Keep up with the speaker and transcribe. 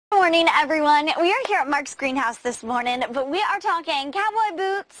morning, everyone. We are here at Mark's Greenhouse this morning, but we are talking cowboy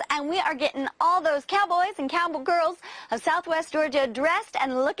boots, and we are getting all those cowboys and cowboy girls of Southwest Georgia dressed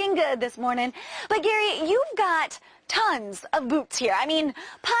and looking good this morning. But Gary, you've got tons of boots here. I mean,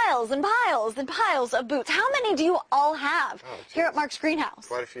 piles and piles and piles of boots. How many do you all have here at Mark's Greenhouse?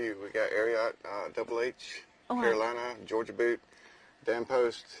 Quite a few. We got Ariat, Double H, Carolina, Georgia boot, Dan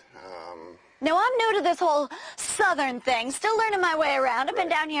Post. Now, I'm new to this whole southern thing, still learning my way around. I've been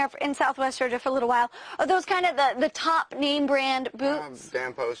down here in Southwest Georgia for a little while. Are those kind of the top name brand boots?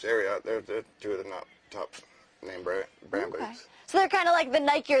 Dan Post, Ariat, they're two of the top name brand boots. So they're kind of like the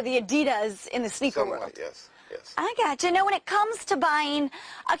Nike or the Adidas in the sneaker world. Like, yes. I gotcha. Now, when it comes to buying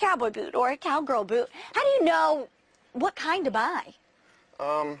a cowboy boot or a cowgirl boot, how do you know what kind to buy?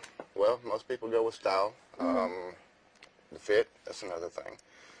 Well, most people go with style. The fit, that's another thing.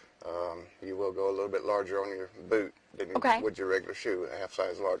 You will go a little bit larger on your boot than would your regular shoe, a half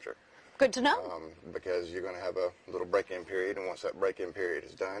size larger. Good to know. Because you're going to have a little break-in period, and once that break-in period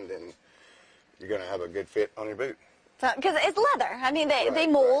is done, then you're going to have a good fit on your boot. Because it's leather. I mean, they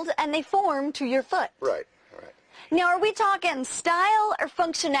mold and they form to your foot. Right. Now, are we talking style or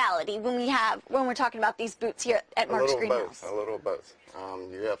functionality when we're talking about these boots here at Mark's Greenhouse? A little of both.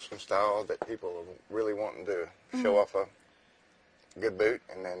 You have some style that people are really wanting to show off a good boot,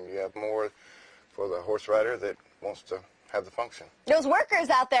 and then you have more for the horse rider that wants to have the function. Those workers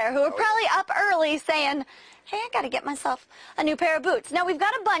out there who are probably up early saying, hey, I got to get myself a new pair of boots. Now, we've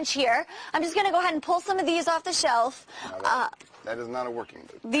got a bunch here. I'm just going to go ahead and pull some of these off the shelf. That is not a working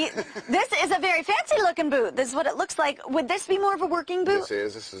boot. This is a very fancy looking boot. This is what it looks like. Would this be more of a working boot?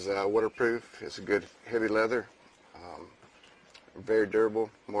 This is waterproof. It's a good heavy leather. Very durable,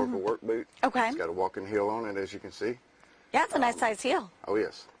 more of a work boot. Okay. It's got a walking heel on it, as you can see. Yeah, it's a nice size heel. Oh,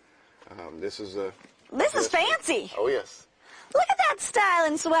 yes. This is fancy. Oh, yes. Look at that style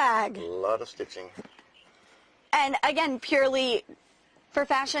and swag. A lot of stitching. And, again, purely for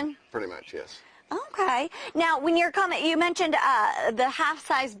fashion? Pretty much, yes. Okay. Now, when you're you mentioned the half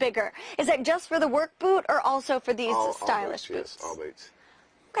size bigger. Is that just for the work boot or also for these stylish boots? Yes, all boots.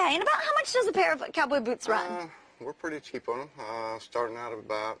 Okay. And about how much does a pair of cowboy boots run? We're pretty cheap on them, starting out at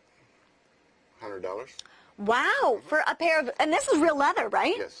about $100. Wow, for a pair of, and this is real leather,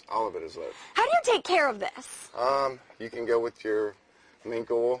 right? Yes, all of it is leather. How do you take care of this? You can go with your mink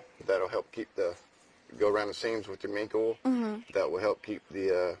oil. That'll help keep go around the seams with your mink oil. That will help keep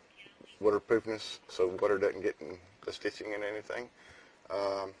the waterproofness, so water doesn't get in the stitching and anything.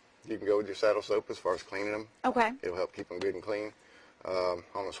 You can go with your saddle soap as far as cleaning them. Okay. It'll help keep them good and clean.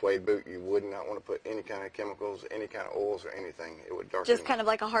 On a suede boot, you would not want to put any kind of chemicals, any kind of oils or anything. It would darken. Just kind of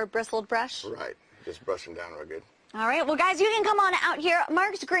like a hard bristled brush? Right. Just brush them down real good. All right. Well, guys, you can come on out here at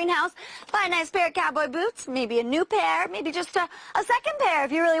Mark's Greenhouse, buy a nice pair of cowboy boots, maybe a new pair, maybe just a second pair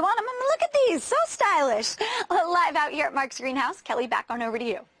if you really want them. I mean, look at these. So stylish. Live out here at Mark's Greenhouse. Kelly, back on over to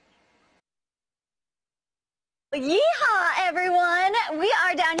you. Yeehaw, everyone! We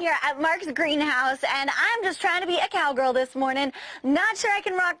are down here at Mark's Greenhouse, and I'm just trying to be a cowgirl this morning. Not sure I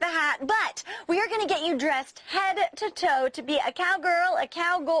can rock the hat, but we are going to get you dressed head to toe to be a cowgirl, a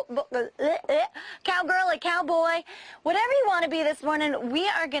cowboy, whatever you want to be this morning. We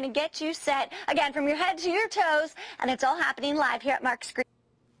are going to get you set, again, from your head to your toes, and it's all happening live here at Mark's Greenhouse.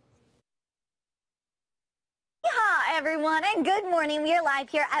 Hi everyone, and good morning. We are live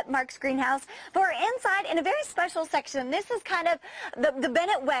here at Mark's Greenhouse, but we're inside in a very special section. This is kind of the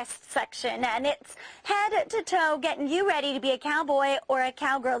Bennett West section, and it's head to toe getting you ready to be a cowboy or a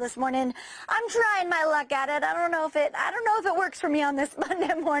cowgirl this morning. I'm trying my luck at it. I don't know if it works for me on this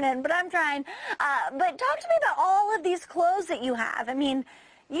Monday morning, but I'm trying. But talk to me about all of these clothes that you have. I mean,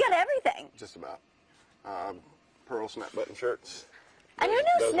 you got everything. Just about. Pearl snap button shirts. And your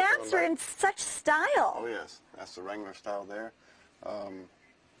new snaps are in such style. Oh, yes. That's the Wrangler style there.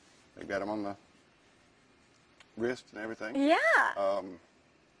 They've got them on the wrist and everything. Yeah.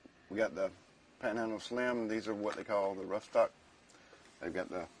 We got the Panhandle Slim. These are what they call the rough stock. They've got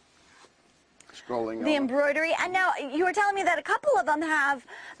the scrolling. The embroidery. And now you were telling me that a couple of them have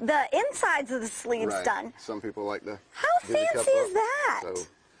the insides of the sleeves done. Some people like the. How fancy is that? So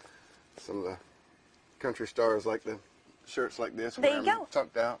some of the country stars like the shirts like this. There you go.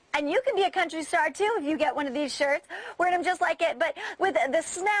 Tucked out. And you can be a country star too if you get one of these shirts, wearing them just like it. But with the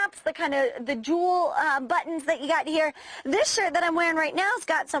snaps, the kind of the jewel buttons that you got here, this shirt that I'm wearing right now has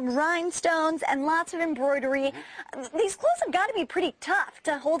got some rhinestones and lots of embroidery. These clothes have got to be pretty tough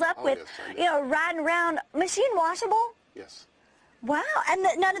to hold up with, you know, riding around. Machine washable? Yes. Wow. And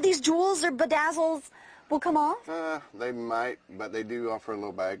none of these jewels or bedazzles will come off? They might, but they do offer a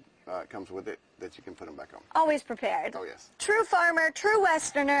little bag. It comes with it. that you can put them back on. Always prepared. Oh, yes. True farmer, true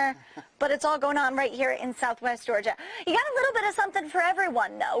Westerner, but it's all going on right here in Southwest Georgia. You got a little bit of something for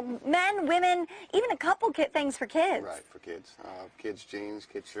everyone, though. Men, women, even a couple things for kids. Right, for kids. Kids' jeans,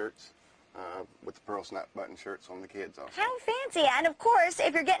 kids' shirts, with the pearl snap button shirts on the kids also. How fancy. And, of course,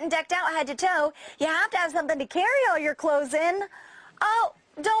 if you're getting decked out head to toe, you have to have something to carry all your clothes in. Oh,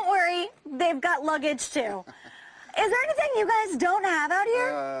 don't worry. They've got luggage, too. Is there anything you guys don't have out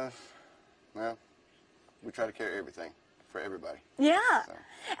here? Well, we try to carry everything for everybody. Yeah. So.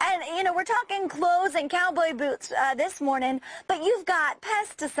 And, you know, we're talking clothes and cowboy boots this morning, but you've got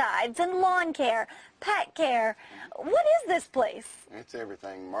pesticides and lawn care, pet care. What is this place? It's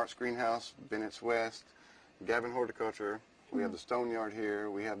everything. Mark's Greenhouse, Bennett's West, Gavin Horticulture. We have the stone yard here.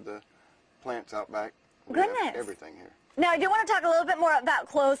 We have the plants out back. We Goodness. have everything here. Now, I do want to talk a little bit more about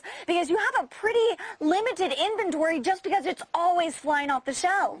clothes because you have a pretty limited inventory just because it's always flying off the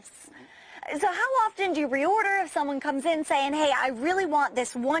shelves. So how often do you reorder if someone comes in saying, hey, I really want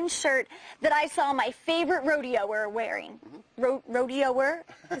this one shirt that I saw my favorite rodeoer wearing? Rodeoer?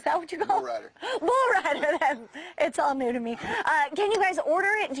 Is that what you call it? Bull rider. Bull rider. It's all new to me. Can you guys order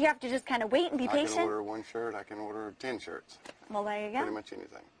it? Do you have to just kind of wait and be patient? I can order one shirt. I can order 10 shirts. Well, there you go. Pretty much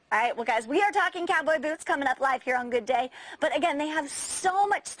anything. All right, well, guys, we are talking cowboy boots coming up live here on Good Day. But, again, they have so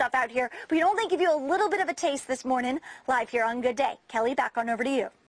much stuff out here. We only give you a little bit of a taste this morning live here on Good Day. Kelly, back on over to you.